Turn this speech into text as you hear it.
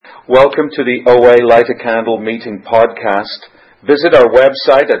Welcome to the OA Light a Candle Meeting podcast. Visit our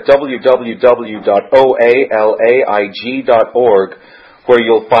website at www.oalaig.org, where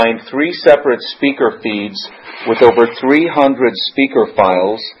you'll find 3 separate speaker feeds with over 300 speaker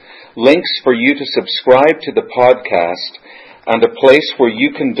files, links for you to subscribe to the podcast, and a place where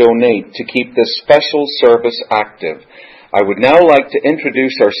you can donate to keep this special service active. I would now like to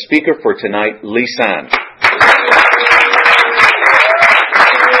introduce our speaker for tonight, Lisanne.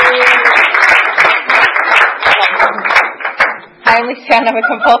 I'm Lisanne. I'm a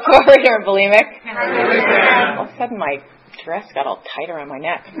compulsive overeater and bulimic. All of a sudden, my dress got all tight around my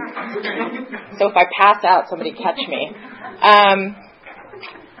neck. So if I pass out, somebody catch me.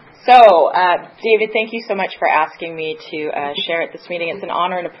 David, thank you so much for asking me to share at this meeting. It's an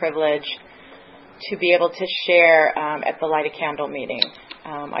honor and a privilege to be able to share at the Light a Candle meeting.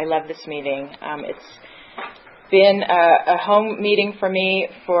 I love this meeting. It's been a home meeting for me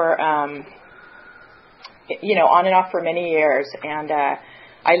for on and off for many years, and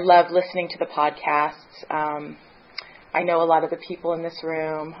I love listening to the podcasts. I know a lot of the people in this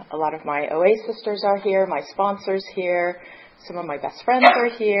room. A lot of my OA sisters are here, my sponsors here, some of my best friends are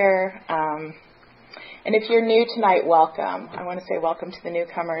here. And if you're new tonight, welcome. I want to say welcome to the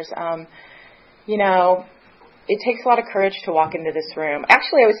newcomers. It takes a lot of courage to walk into this room.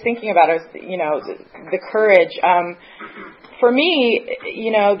 Actually, I was thinking about it, the courage. For me,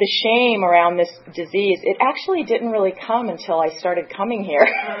 the shame around this disease, it actually didn't really come until I started coming here.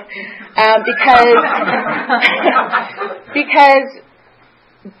 Because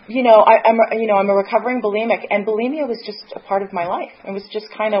I'm a recovering bulimic, and bulimia was just a part of my life. It was just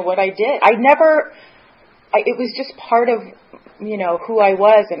kind of what I did. It was just part of who I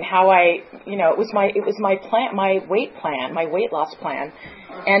was and how it was my plan, my weight plan, my weight loss plan.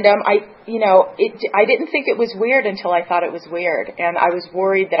 And I didn't think it was weird until I thought it was weird, and I was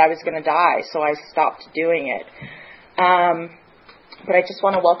worried that I was going to die, so I stopped doing it. But I just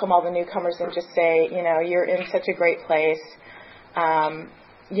want to welcome all the newcomers and just say, you're in such a great place. I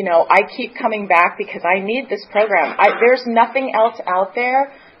keep coming back because I need this program. There's nothing else out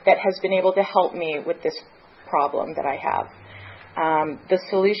there that has been able to help me with this problem that I have. The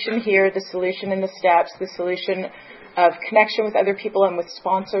solution here, the solution in the steps, the solution of connection with other people and with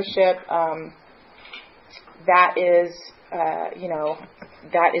sponsorship, that is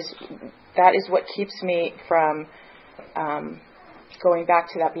what keeps me from going back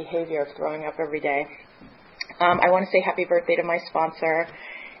to that behavior of throwing up every day. I want to say happy birthday to my sponsor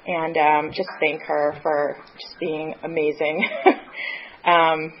and just thank her for just being amazing.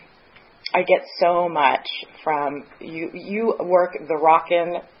 I get so much from you. You work the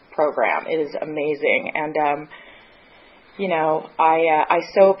Rockin' program. It is amazing. And, I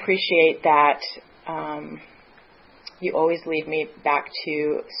so appreciate that you always lead me back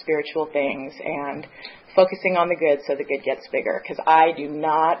to spiritual things and focusing on the good so the good gets bigger. Because I do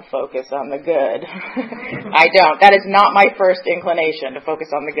not focus on the good. I don't. That is not my first inclination, to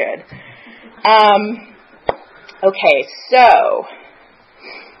focus on the good. Okay, so...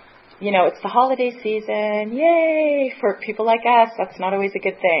 it's the holiday season. Yay! For people like us, that's not always a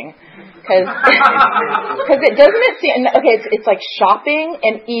good thing. Because it's like shopping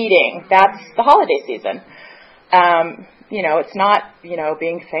and eating. That's the holiday season. It's not,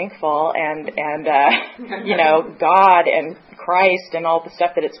 being thankful and God and Christ and all the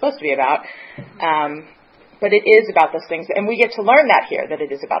stuff that it's supposed to be about. But it is about those things. And we get to learn that here, that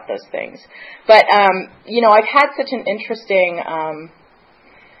it is about those things. But, I've had such an interesting...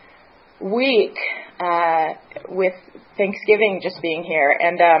 week with Thanksgiving just being here,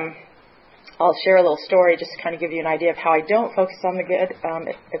 and I'll share a little story just to kind of give you an idea of how I don't focus on the good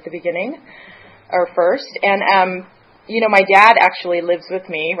at the beginning or first. And my dad actually lives with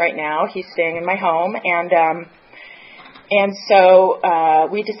me right now. He's staying in my home, and so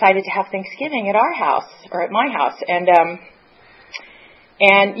we decided to have Thanksgiving at our house or at my house, and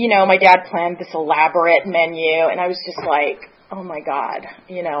my dad planned this elaborate menu, and I was just like, oh my God,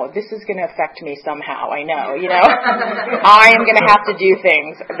 this is going to affect me somehow. I know, I am going to have to do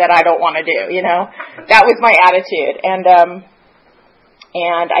things that I don't want to do, That was my attitude. And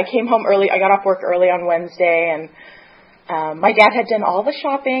I came home early. I got off work early on Wednesday, and my dad had done all the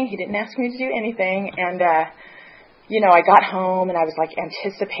shopping. He didn't ask me to do anything. And, I got home and I was like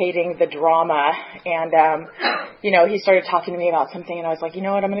anticipating the drama. And, he started talking to me about something, and I was like, I'm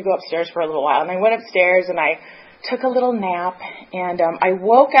going to go upstairs for a little while. And I went upstairs and I took a little nap, and I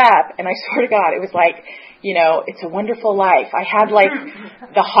woke up, and I swear to God, it was like, It's a Wonderful Life. I had like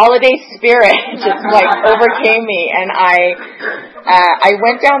the holiday spirit just like overcame me, and I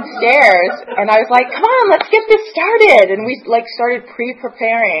went downstairs and I was like, come on, let's get this started. And we started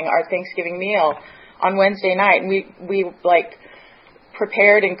pre-preparing our Thanksgiving meal on Wednesday night. And we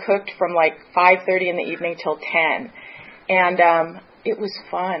prepared and cooked from 5:30 in the evening till 10. And it was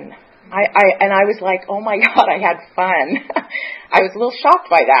fun. I was like, oh my God, I had fun. I was a little shocked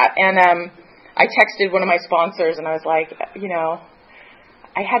by that. And I texted one of my sponsors and I was like,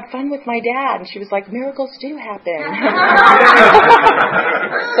 I had fun with my dad. And she was like, miracles do happen.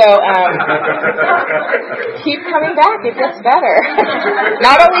 So keep coming back. It gets better.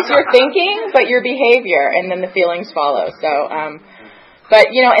 Not always your thinking, but your behavior. And then the feelings follow. So, and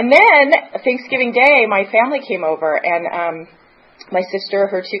then Thanksgiving Day, my family came over and my sister,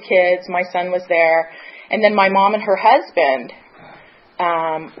 her 2 kids, my son was there. And then my mom and her husband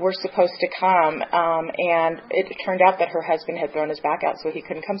were supposed to come, and it turned out that her husband had thrown his back out, so he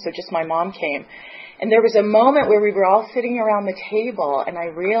couldn't come, so just my mom came. And there was a moment where we were all sitting around the table, and I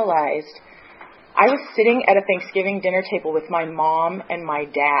realized I was sitting at a Thanksgiving dinner table with my mom and my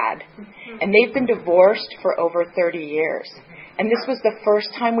dad, and they've been divorced for over 30 years. And this was the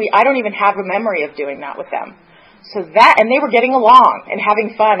first time I don't even have a memory of doing that with them. And they were getting along and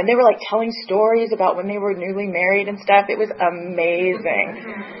having fun, and they were telling stories about when they were newly married and stuff. It was amazing.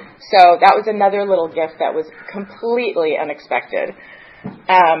 So that was another little gift that was completely unexpected.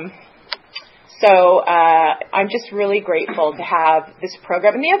 So I'm just really grateful to have this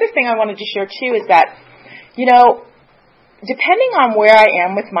program. And the other thing I wanted to share too is that, depending on where I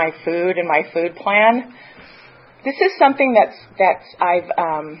am with my food and my food plan, this is something that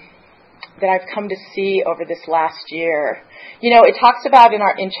I've come to see over this last year. It talks about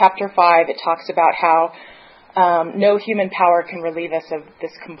in chapter 5, it talks about how no human power can relieve us of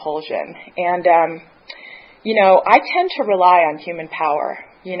this compulsion. And, I tend to rely on human power,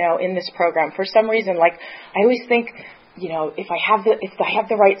 in this program. For some reason, I always think, if I have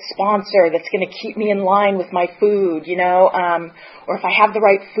the right sponsor that's going to keep me in line with my food, or if I have the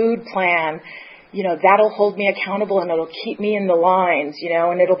right food plan, that'll hold me accountable and it'll keep me in the lines,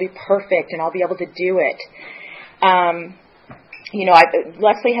 and it'll be perfect and I'll be able to do it.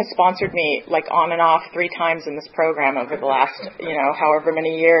 Leslie has sponsored me on and off 3 times in this program over the last, however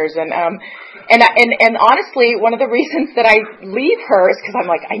many years. And honestly, one of the reasons that I leave her is because I'm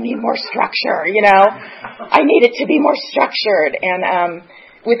like, I need more structure, I need it to be more structured. And,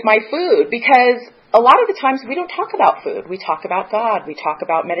 with my food, because a lot of the times we don't talk about food. We talk about God. We talk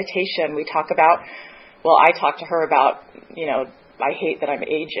about meditation. We talk about, I talk to her about, I hate that I'm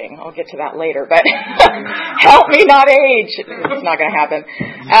aging. I'll get to that later, but help me not age. It's not going to happen.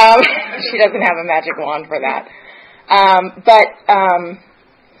 She doesn't have a magic wand for that.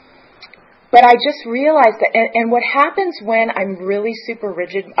 But I just realized that, and what happens when I'm really super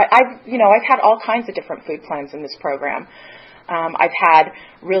rigid, I've had all kinds of different food plans in this program. I've had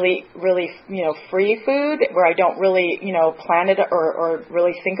really, really, free food where I don't really, plan it or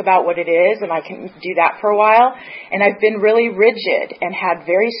really think about what it is, and I can do that for a while. And I've been really rigid and had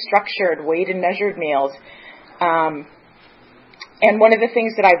very structured, weighed and measured meals. And one of the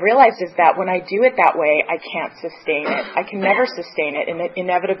things that I've realized is that when I do it that way, I can't sustain it. I can never sustain it, and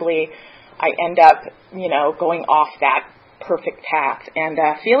inevitably I end up, going off that perfect path and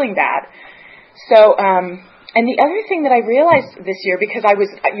feeling bad. So, and the other thing that I realized this year, because I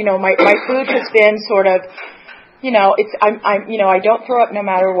was, my food has been sort of, I don't throw up no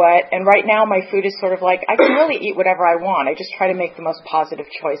matter what. And right now my food is sort of I can really eat whatever I want. I just try to make the most positive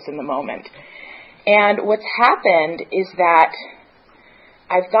choice in the moment. And what's happened is that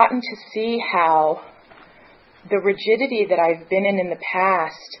I've gotten to see how the rigidity that I've been in the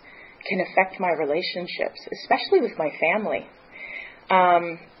past can affect my relationships, especially with my family.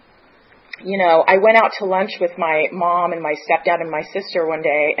 I went out to lunch with my mom and my stepdad and my sister one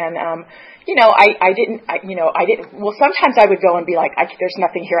day, and, sometimes I would go and be like, there's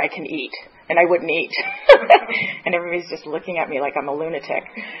nothing here I can eat, and I wouldn't eat. And everybody's just looking at me like I'm a lunatic.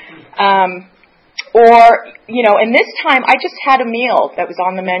 And this time I just had a meal that was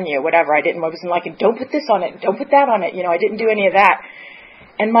on the menu, whatever. I wasn't like, don't put this on it, don't put that on it. I didn't do any of that.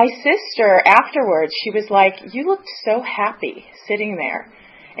 And my sister afterwards, she was like, you looked so happy sitting there.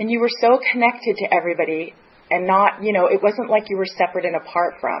 And you were so connected to everybody and not, it wasn't like you were separate and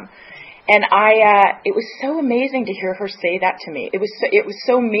apart from. And it was so amazing to hear her say that to me. It was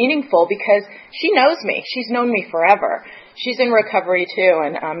so meaningful because she knows me. She's known me forever. She's in recovery too,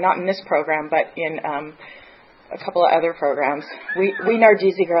 and not in this program, but in a couple of other programs. We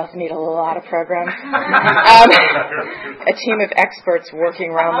Nardizzi girls need a lot of programs. A team of experts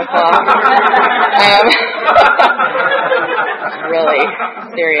working around the clock. Really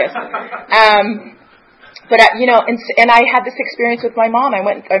serious. But and I had this experience with my mom.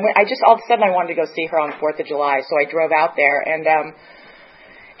 I just all of a sudden I wanted to go see her on 4th of July, so I drove out there, and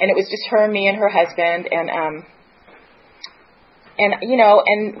it was just her, me, and her husband, and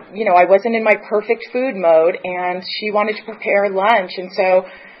I wasn't in my perfect food mode, and she wanted to prepare lunch, and so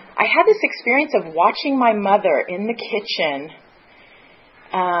I had this experience of watching my mother in the kitchen,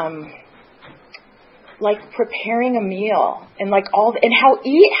 like preparing a meal, and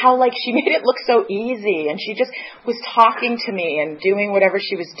how like she made it look so easy, and she just was talking to me and doing whatever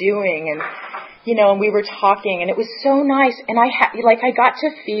she was doing, and and we were talking, and it was so nice, and I got to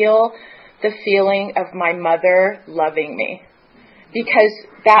feel the feeling of my mother loving me, because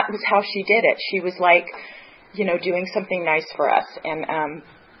that was how she did it. She was like, doing something nice for us, and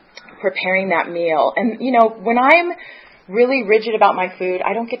preparing that meal. And when I'm really rigid about my food,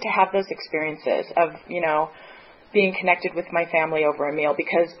 I don't get to have those experiences of being connected with my family over a meal,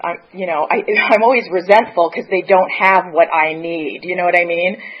 because I'm always resentful because they don't have what I need. You know what I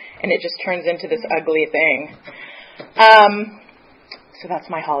mean? And it just turns into this ugly thing. So that's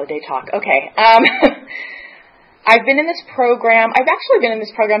my holiday talk. Okay. I've been in this program. I've actually been in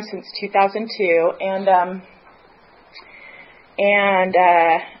this program since 2002, and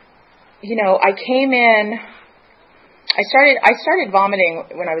I came in. I started vomiting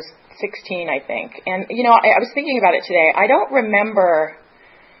when I was 16, I think, and I was thinking about it today. I don't remember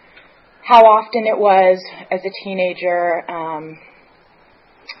how often it was as a teenager,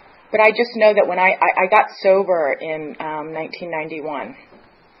 but I just know that when I got sober in 1991,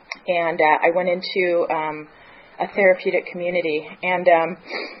 and I went into a therapeutic community, and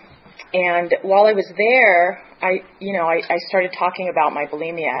while I was there, I started talking about my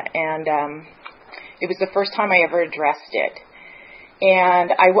bulimia, and it was the first time I ever addressed it.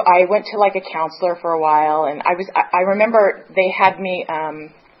 And I went to like a counselor for a while, and I remember they had me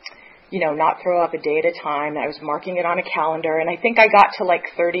not throw up a day at a time. I was marking it on a calendar, and I think I got to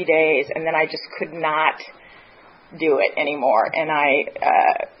like 30 days, and then I just could not do it anymore. And I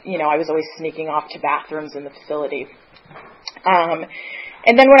was always sneaking off to bathrooms in the facility.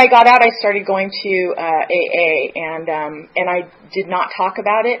 And then when I got out, I started going to AA, and I did not talk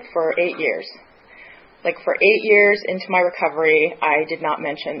about it for 8 years. Like for 8 years into my recovery, I did not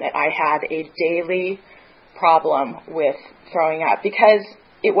mention that I had a daily problem with throwing up, because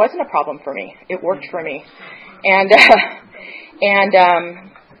it wasn't a problem for me. It worked for me, and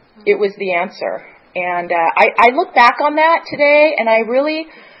it was the answer. And I look back on that today, and I really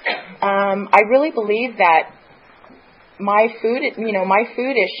believe that my food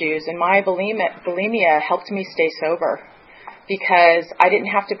issues and my bulimia helped me stay sober, because I didn't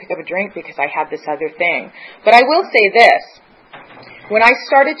have to pick up a drink because I had this other thing. But I will say this: when I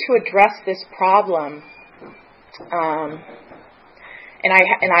started to address this problem, when I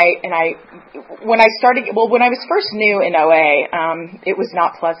was first new in OA, it was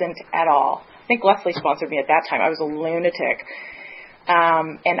not pleasant at all. I think Leslie sponsored me at that time. I was a lunatic.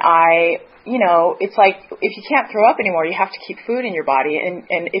 And it's like, if you can't throw up anymore, you have to keep food in your body.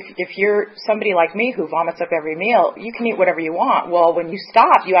 And if you're somebody like me who vomits up every meal, you can eat whatever you want. Well, when you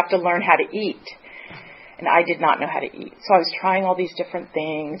stop, you have to learn how to eat. And I did not know how to eat. So I was trying all these different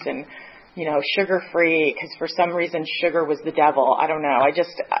things, and, sugar-free, because for some reason sugar was the devil. I don't know. I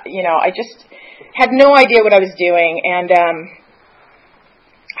just had no idea what I was doing. And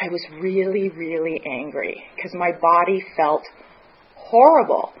I was really, really angry, because my body felt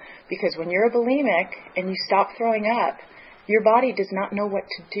horrible, because when you're a bulimic and you stop throwing up, your body does not know what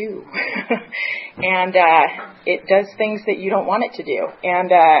to do. And it does things that you don't want it to do.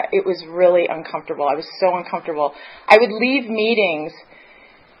 And it was really uncomfortable. I was so uncomfortable. I would leave meetings,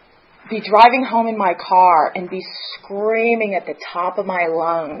 be driving home in my car, and be screaming at the top of my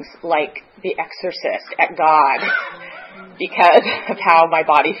lungs like the Exorcist at God, because of how my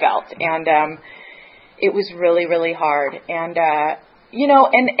body felt. And it was really, really hard. And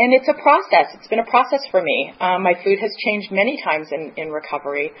and it's a process. It's been a process for me. My food has changed many times in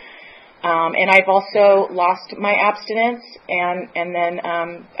recovery. And I've also lost my abstinence, and then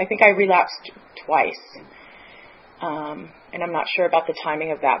I think I relapsed twice. And I'm not sure about the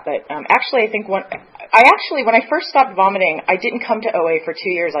timing of that, but actually I think when I first stopped vomiting, I didn't come to OA for 2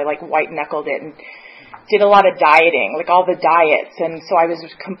 years. I like white-knuckled it and did a lot of dieting, like all the diets, and so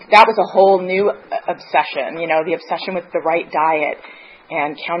that was a whole new obsession, the obsession with the right diet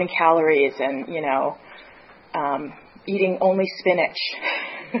and counting calories and, eating only spinach.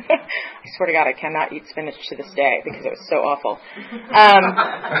 I swear to God, I cannot eat spinach to this day because it was so awful.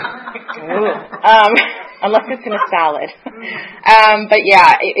 Unless it's in a salad. But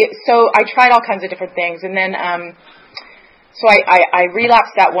yeah, so I tried all kinds of different things, and then So I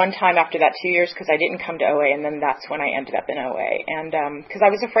relapsed that one time after that 2 years because I didn't come to OA, and then that's when I ended up in OA. And because I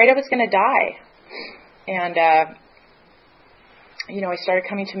was afraid I was going to die. And, I started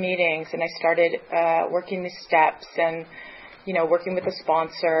coming to meetings, and I started working the steps and, working with a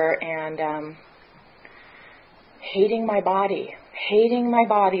sponsor and hating my body,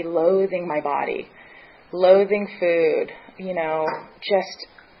 loathing food, just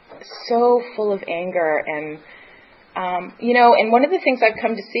so full of anger and and one of the things I've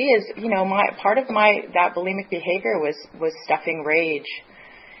come to see is, that bulimic behavior was stuffing rage.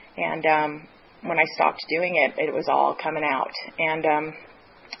 And when I stopped doing it, it was all coming out. And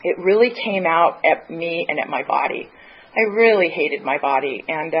it really came out at me and at my body. I really hated my body.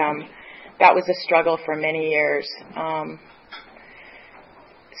 And that was a struggle for many years.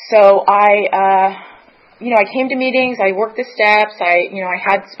 So I came to meetings, I worked the steps, I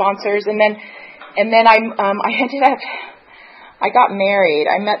had sponsors, and then I ended up, I got married.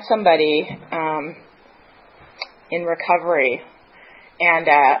 I met somebody in recovery, and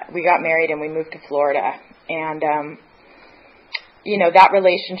we got married and we moved to Florida. And, that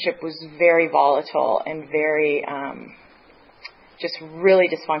relationship was very volatile and very, just really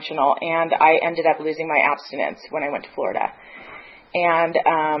dysfunctional. And I ended up losing my abstinence when I went to Florida. And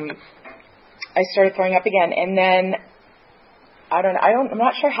I started throwing up again. And then, I'm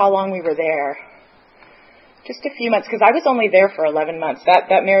not sure how long we were there. Just a few months, because I was only there for 11 months.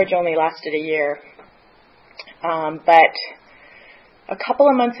 That marriage only lasted a year. But a couple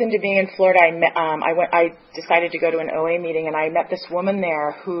of months into being in Florida, I decided to go to an OA meeting, and I met this woman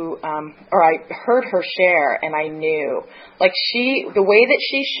there who, I heard her share, and I knew, the way that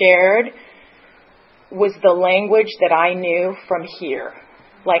she shared was the language that I knew from here.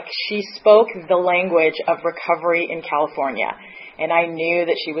 She spoke the language of recovery in California, and I knew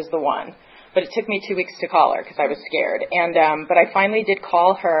that she was the one. But it took me 2 weeks to call her because I was scared. And but I finally did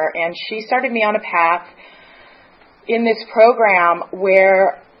call her, and she started me on a path in this program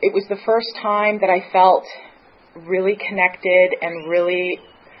where it was the first time that I felt really connected and really,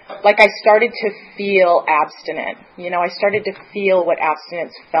 I started to feel abstinent. I started to feel what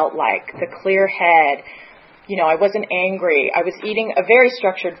abstinence felt like, the clear head. I wasn't angry. I was eating a very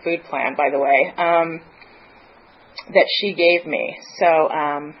structured food plan, by the way, that she gave me. So,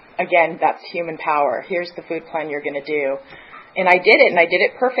 again, that's human power. Here's the food plan you're going to do. And I did it, and I did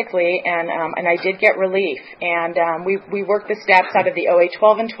it perfectly, and I did get relief. And we worked the steps out of the OA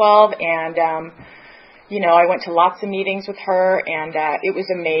 12 and 12, and, I went to lots of meetings with her, and it was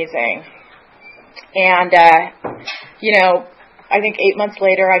amazing. And, I think 8 months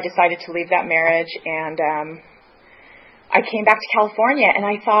later, I decided to leave that marriage, and I came back to California, and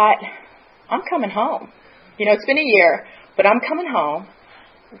I thought, I'm coming home. It's been a year, but I'm coming home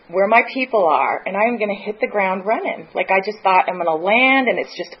where my people are, and I'm going to hit the ground running. I just thought I'm going to land, and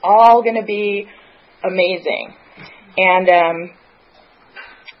it's just all going to be amazing. And,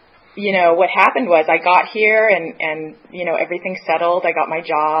 what happened was I got here, and everything settled. I got my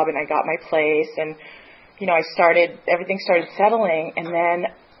job, and I got my place, and, everything started settling, and then,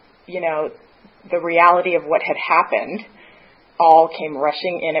 the reality of what had happened all came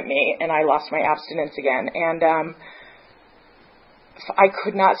rushing in at me, and I lost my abstinence again. And, I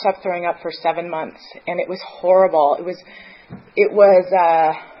could not stop throwing up for 7 months, and it was horrible. It was,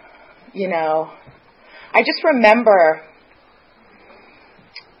 I just remember,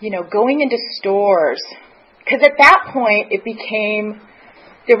 going into stores, because at that point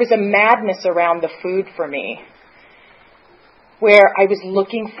there was a madness around the food for me, where I was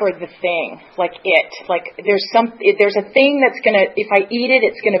looking for the thing, there's a thing that's if I eat it,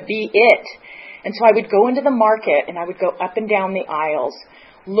 it's gonna be it. And so I would go into the market, and I would go up and down the aisles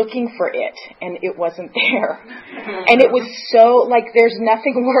looking for it, and it wasn't there. And it was so, there's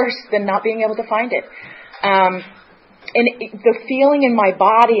nothing worse than not being able to find it. The feeling in my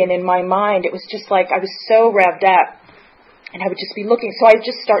body and in my mind, it was just I was so revved up, and I would just be looking. So I would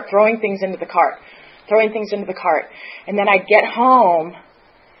just start throwing things into the cart. And then I'd get home,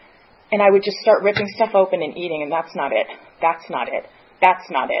 and I would just start ripping stuff open and eating, and that's not it.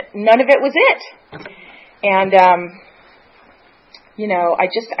 None of it was it. And,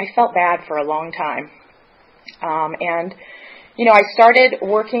 I felt bad for a long time. I started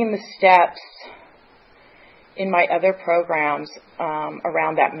working the steps in my other programs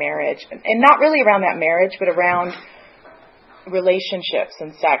around that marriage. And not really around that marriage, but around relationships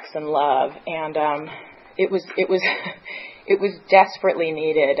and sex and love. And it was desperately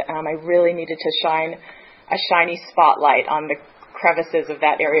needed. I really needed to shine a shiny spotlight on the crevices of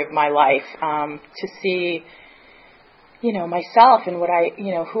that area of my life, to see, myself and what I,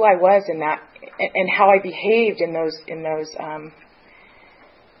 who I was in that, and how I behaved in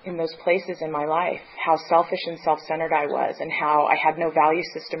those places in my life, how selfish and self-centered I was, and how I had no value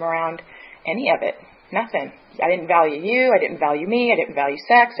system around any of it. Nothing. I didn't value you. I didn't value me. I didn't value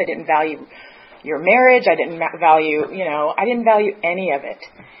sex. I didn't value your marriage. I didn't value, I didn't value any of it.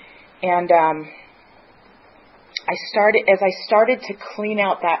 And as I started to clean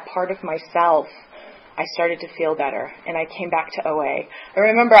out that part of myself, I started to feel better, and I came back to OA. I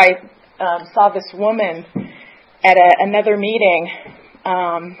remember I saw this woman at another meeting,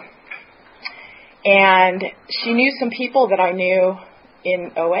 and she knew some people that I knew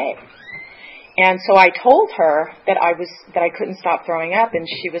in OA. And so I told her that I couldn't stop throwing up, and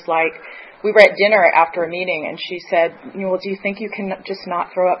she was like, we were at dinner after a meeting, and she said, well, do you think you can just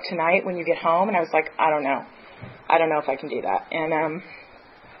not throw up tonight when you get home? And I was like, I don't know if I can do that. And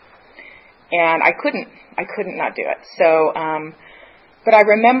I couldn't not do it. So, but I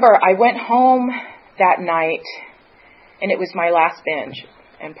remember I went home that night, and it was my last binge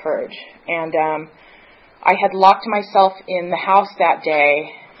and purge. And I had locked myself in the house that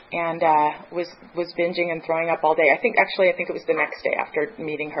day, and was binging and throwing up all day. I think it was the next day after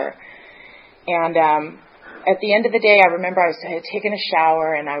meeting her. And at the end of the day, I remember I had taken a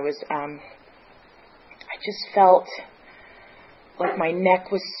shower, and I just felt like my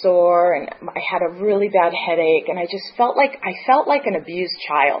neck was sore, and I had a really bad headache, and I just felt like an abused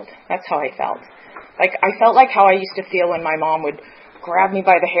child. That's how I felt. Like I felt like how I used to feel when my mom would grab me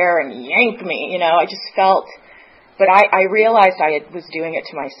by the hair and yank me. I just felt. But I realized I was doing it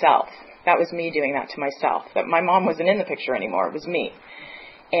to myself. That was me doing that to myself. That my mom wasn't in the picture anymore. It was me.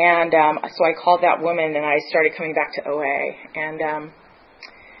 And so I called that woman, and I started coming back to OA. And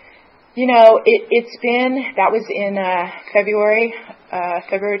that was in February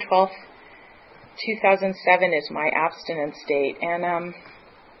 12th, 2007 is my abstinence date. And,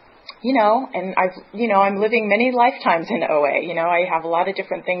 and I'm living many lifetimes in OA. I have a lot of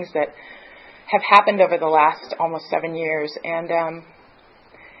different things that have happened over the last almost 7 years. And,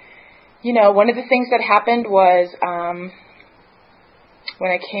 one of the things that happened was,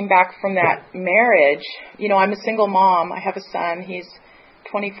 when I came back from that marriage, I'm a single mom. I have a son. He's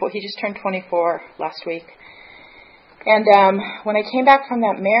 24. He just turned 24 last week. And when I came back from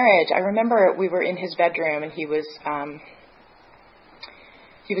that marriage, I remember we were in his bedroom, and he was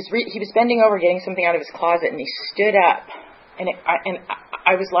bending over getting something out of his closet, and he stood up, and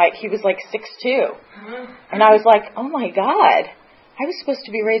I was like, he was like 6'2", and I was like, oh my God, I was supposed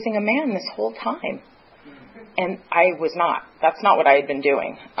to be raising a man this whole time. And I was not. That's not what I had been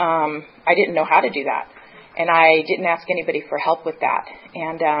doing. I didn't know how to do that. And I didn't ask anybody for help with that.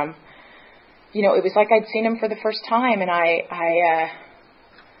 And, it was like I'd seen him for the first time, and I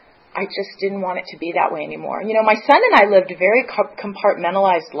just didn't want it to be that way anymore. My son and I lived very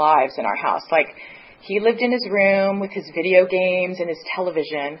compartmentalized lives in our house. Like, he lived in his room with his video games and his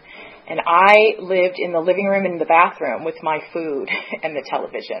television, and I lived in the living room and the bathroom with my food and the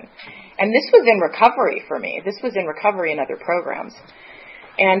television. And this was in recovery for me. This was in recovery in other programs.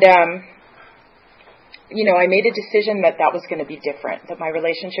 And, I made a decision that was going to be different, that my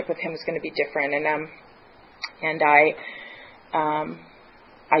relationship with him was going to be different. And I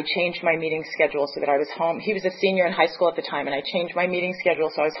changed my meeting schedule so that I was home. He was a senior in high school at the time, and I changed my meeting schedule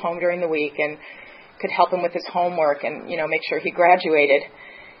so I was home during the week and could help him with his homework and, make sure he graduated.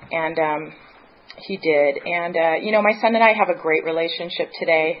 And he did. And, my son and I have a great relationship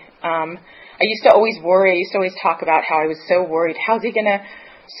today. I used to always worry. I used to always talk about how I was so worried. How's he going to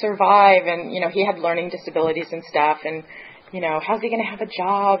survive? And, he had learning disabilities and stuff. And, how's he going to have a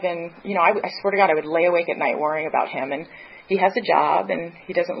job? And, I swear to God, I would lay awake at night worrying about him. And he has a job, and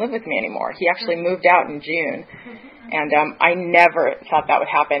he doesn't live with me anymore. He actually moved out in June. And I never thought that would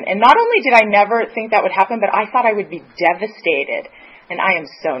happen. And not only did I never think that would happen, but I thought I would be devastated. And I am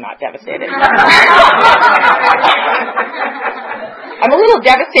so not devastated. I'm a little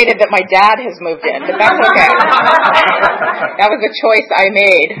devastated that my dad has moved in, but that's okay. That was a choice I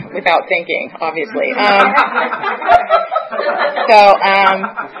made without thinking, obviously.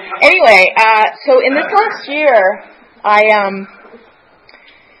 Anyway, so in this last year, I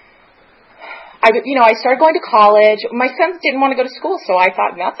started going to college. My sons didn't want to go to school, so I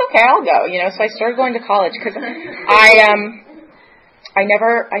thought, that's okay, I'll go, so I started going to college because I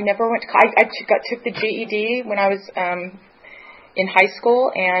never went to college. I took the GED when I was in high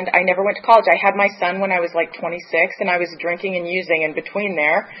school, and I never went to college. I had my son when I was like 26, and I was drinking and using in between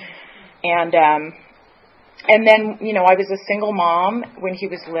there. And then, I was a single mom when he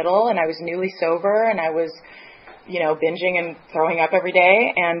was little, and I was newly sober, and I was, binging and throwing up every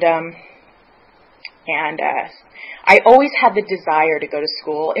day. And And I always had the desire to go to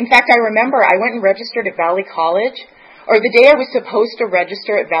school. In fact, I remember I went and registered at Valley College, or the day I was supposed to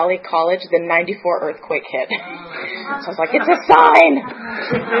register at Valley College, the 94 earthquake hit. So I was like, it's a sign!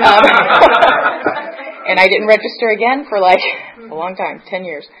 And I didn't register again for like a long time, 10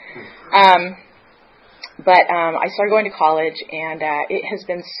 years. But I started going to college, and it has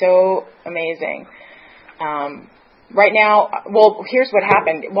been so amazing. Right now, well, here's what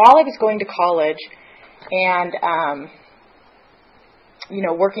happened. While I was going to college and,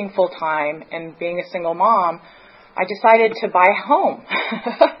 working full time and being a single mom, I decided to buy a home.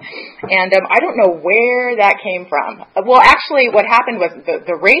 And I don't know where that came from. Well, actually, what happened was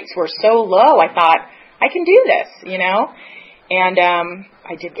the rates were so low, I thought, I can do this, And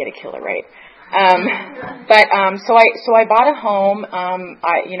I did get a killer rate. So I bought a home.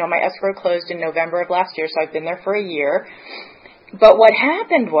 My escrow closed in November of last year, so I've been there for a year. But what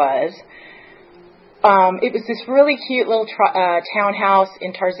happened was, it was this really cute little townhouse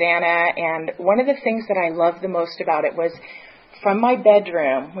in Tarzana, and one of the things that I loved the most about it was from my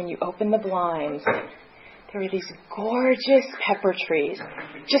bedroom, when you open the blinds, there were these gorgeous pepper trees,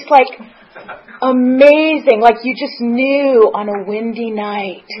 just like amazing, like you just knew on a windy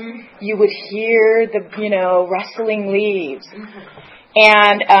night you would hear the, rustling leaves.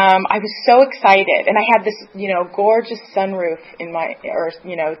 And I was so excited, and I had this, gorgeous sunroof in my,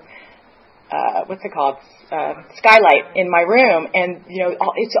 what's it called? Skylight in my room, and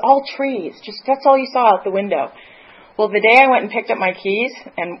it's all trees. That's all you saw out the window. Well, the day I went and picked up my keys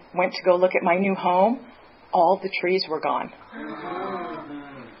and went to go look at my new home, all the trees were gone.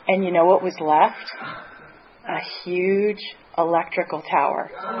 And you know what was left? A huge electrical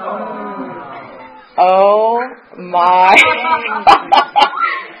tower. Oh my.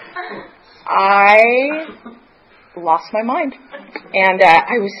 I lost my mind. And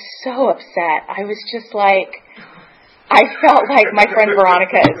I was so upset. I was just like, I felt like my friend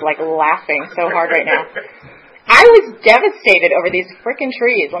Veronica is like laughing so hard right now. I was devastated over these frickin'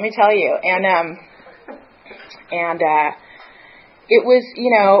 trees, let me tell you. And it was,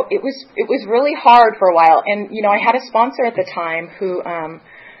 it was really hard for a while. And, I had a sponsor at the time who,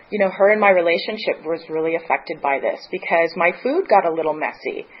 her and my relationship was really affected by this because my food got a little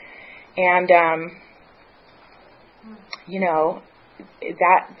messy. And,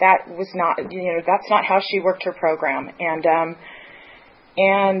 that was not, that's not how she worked her program.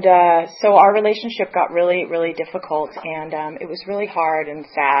 And so our relationship got really, really difficult, and it was really hard and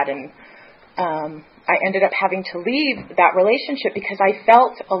sad, and I ended up having to leave that relationship because I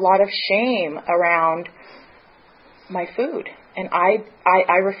felt a lot of shame around my food, and I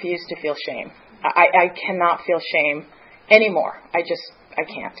refuse to feel shame. I cannot feel shame anymore. I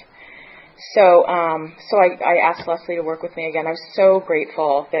can't. So I asked Leslie to work with me again. I was so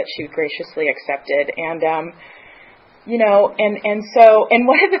grateful that she graciously accepted, and and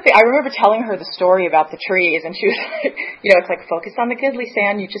one of the things, I remember telling her the story about the trees, and she was like, it's like, focus on the goodly,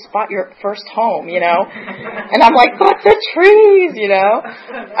 Stan, you just bought your first home, and I'm like, but the trees,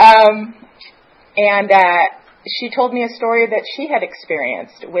 and she told me a story that she had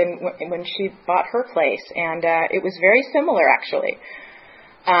experienced when she bought her place, and it was very similar, actually.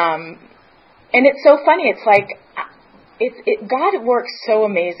 And it's so funny, it's like, God works so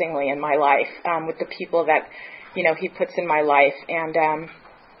amazingly in my life, with the people that, He puts in my life, and,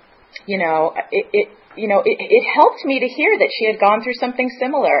 it helped me to hear that she had gone through something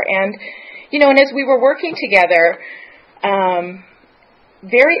similar, and, and as we were working together,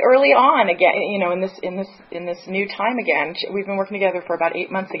 very early on again, in this new time again, we've been working together for about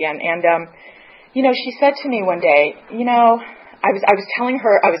 8 months again, and, she said to me one day, I was telling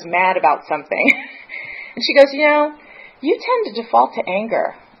her I was mad about something, and she goes, you tend to default to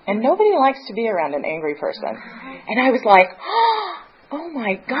anger. And nobody likes to be around an angry person. And I was like, oh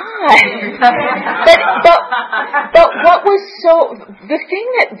my God. but what was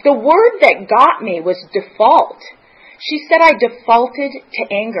the word that got me was default. She said I defaulted to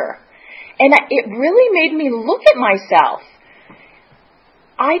anger. And it really made me look at myself.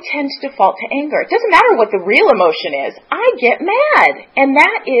 I tend to default to anger. It doesn't matter what the real emotion is. I get mad. And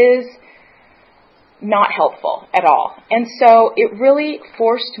that is not helpful at all. And so it really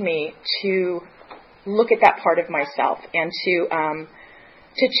forced me to look at that part of myself and to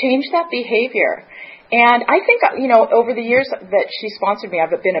change that behavior. And I think, over the years that she sponsored me,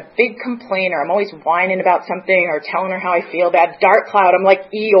 I've been a big complainer. I'm always whining about something or telling her how I feel bad. Dark cloud, I'm like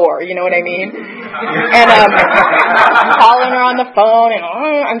Eeyore, you know what I mean? And I'm calling her on the phone, and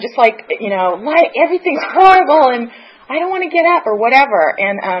I'm just like, everything's horrible, and I don't want to get up or whatever.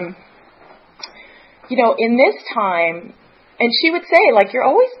 And, in this time, and she would say, like, you're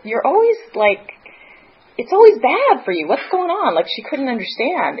always like, it's always bad for you. What's going on? Like, she couldn't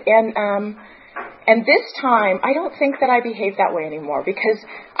understand. And this time, I don't think that I behave that way anymore, because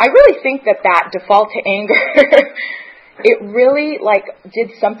I really think that default to anger, it really, like,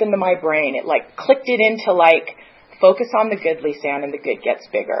 did something to my brain. It, like, clicked it into, like, focus on the good, Lisanne, and the good gets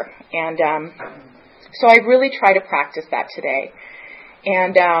bigger. And so I really try to practice that today.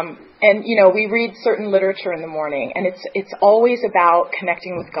 And you know, we read certain literature in the morning, and it's always about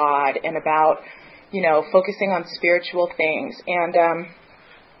connecting with God and about, you know, focusing on spiritual things. And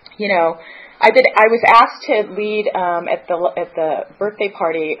you know, I was asked to lead at the birthday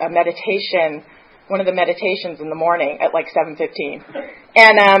party a meditation, one of the meditations in the morning at like 7:15,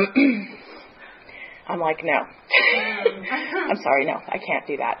 and I'm like, no, I'm sorry, no, I can't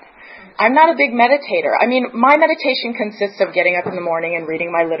do that. I'm not a big meditator. I mean, my meditation consists of getting up in the morning and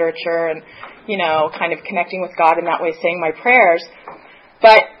reading my literature and, you know, kind of connecting with God in that way, saying my prayers.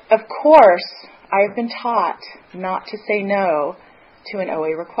 But, of course, I've been taught not to say no to an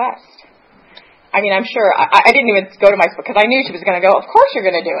OA request. I mean, I'm sure, I didn't even go to my, because I knew she was going to go, of course you're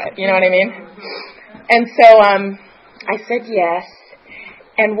going to do it. You know what I mean? And so I said yes.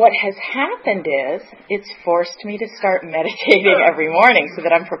 And what has happened is it's forced me to start meditating every morning so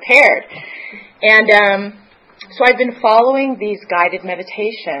that I'm prepared. And so I've been following these guided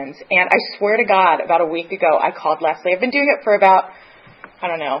meditations. And I swear to God, about a week ago, I called Leslie. I've been doing it for about,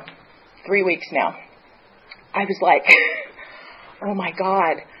 3 weeks now. I was like, oh my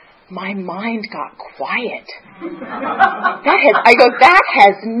God, my mind got quiet. That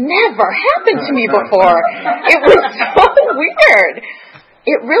has never happened to me before. It was so weird.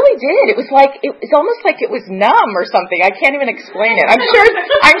 It really did. It was almost like it was numb or something. I can't even explain it.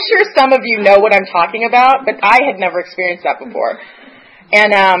 I'm sure some of you know what I'm talking about, but I had never experienced that before.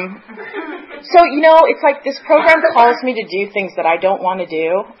 And so, you know, it's like this program calls me to do things that I don't want to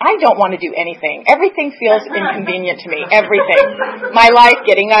do. I don't want to do anything. Everything feels inconvenient to me. Everything. My life,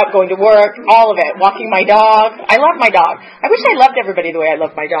 getting up, going to work, all of it. Walking my dog. I love my dog. I wish I loved everybody the way I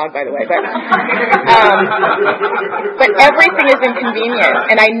love my dog, by the way. But everything is inconvenient.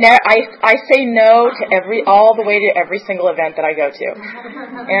 And I say no to all the way to every single event that I go to.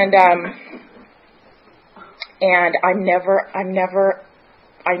 And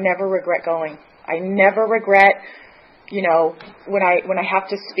I never regret going. I never regret, you know, when I have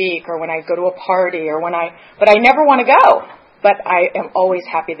to speak or when I go to a party but I never want to go. But I am always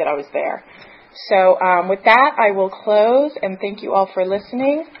happy that I was there. So with that, I will close and thank you all for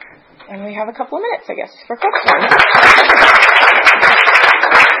listening. And we have a couple of minutes, I guess, for questions.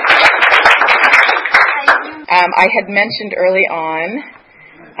 I had mentioned early on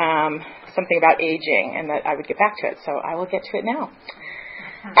something about aging and that I would get back to it. So I will get to it now.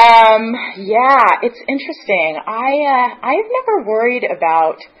 Yeah, it's interesting. I've never worried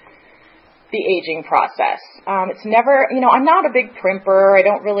about the aging process. It's never, you know, I'm not a big primper. I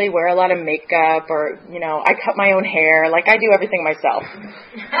don't really wear a lot of makeup or, you know, I cut my own hair. Like, I do everything myself.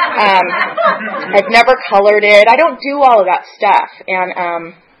 I've never colored it. I don't do all of that stuff.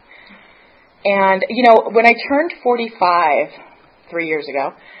 And, you know, when I turned 45 3 years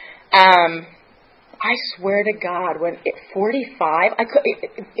ago, I swear to God, when at 45,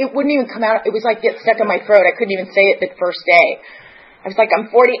 it wouldn't even come out. It was like get stuck in my throat. I couldn't even say it the first day. I was like, I'm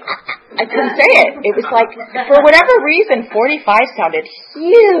 40. I couldn't say it. It was like, for whatever reason, 45 sounded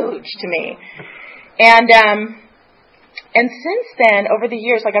huge to me. And since then, over the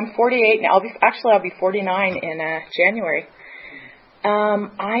years, like I'm 48 now. I'll be 49 in January.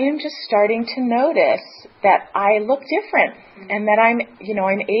 I am just starting to notice that I look different and that I'm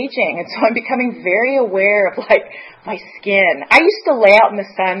aging. And so I'm becoming very aware of like my skin. I used to lay out in the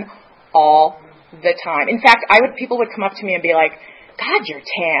sun all the time. In fact, people would come up to me and be like, God, you're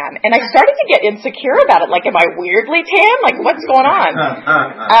tan. And I started to get insecure about it. Like, am I weirdly tan? Like, what's going on?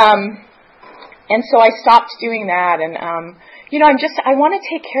 And so I stopped doing that. And, I want to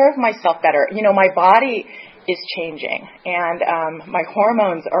take care of myself better. You know, my body is changing and my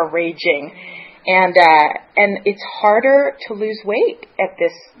hormones are raging and it's harder to lose weight at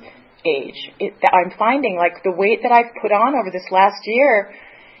this age. I'm finding like the weight that I've put on over this last year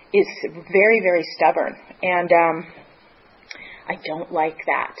is very, very stubborn and I don't like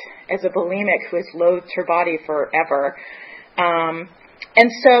that as a bulimic who has loathed her body forever.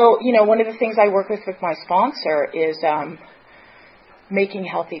 And so, you know, one of the things I work with my sponsor is making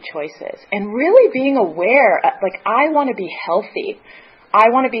healthy choices and really being aware, like I want to be healthy. I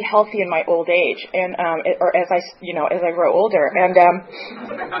want to be healthy in my old age, and or as I grow older. And I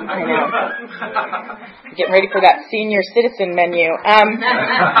know, getting ready for that senior citizen menu,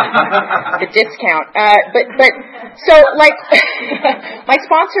 the discount. But so like, my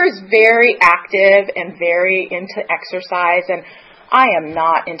sponsor is very active and very into exercise, and I am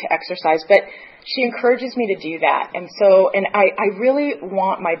not into exercise, but she encourages me to do that. And so, and I really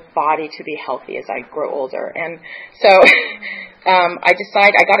want my body to be healthy as I grow older. And so, I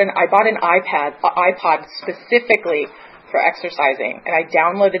bought an iPod specifically for exercising, and I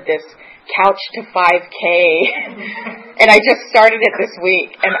downloaded this Couch to 5K, and I just started it this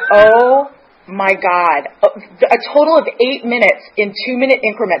week, and oh my God, a total of 8 minutes in 2-minute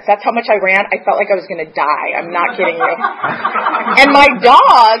increments. That's how much I ran. I felt like I was going to die. I'm not kidding you. And my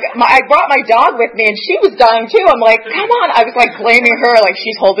dog, I brought my dog with me, and she was dying too. I'm like, come on. I was like blaming her, like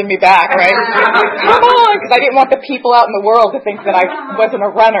she's holding me back, right? Come on, because I didn't want the people out in the world to think that I wasn't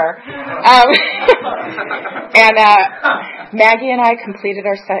a runner. And Maggie and I completed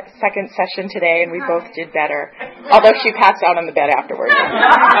our second session today, and we both did better. Although she passed out on the bed afterwards.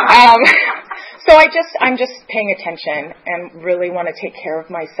 So I'm just paying attention and really want to take care of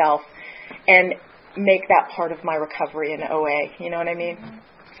myself and make that part of my recovery in OA. You know what I mean?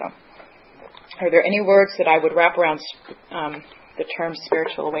 So, are there any words that I would wrap around the term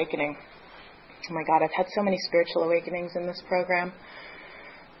spiritual awakening? Oh my God, I've had so many spiritual awakenings in this program.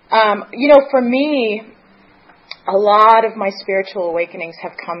 For me, a lot of my spiritual awakenings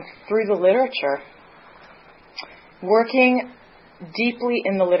have come through the literature. Working deeply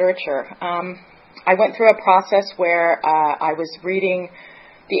in the literature. I went through a process where I was reading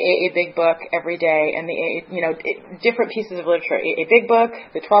the AA Big Book every day, and the AA, different pieces of literature. AA Big Book,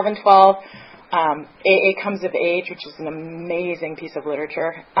 the 12 and 12, AA Comes of Age, which is an amazing piece of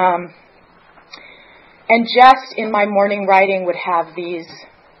literature. And just in my morning writing would have these,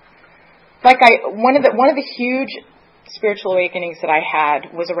 one of the huge spiritual awakenings that I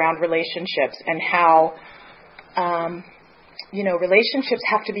had was around relationships and how, relationships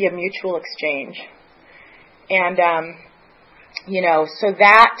have to be a mutual exchange. And, so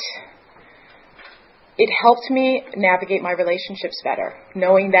that it helped me navigate my relationships better,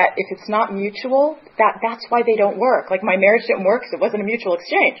 knowing that if it's not mutual, that's why they don't work. Like my marriage didn't work because it wasn't a mutual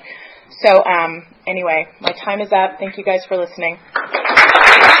exchange. So, anyway, my time is up. Thank you guys for listening.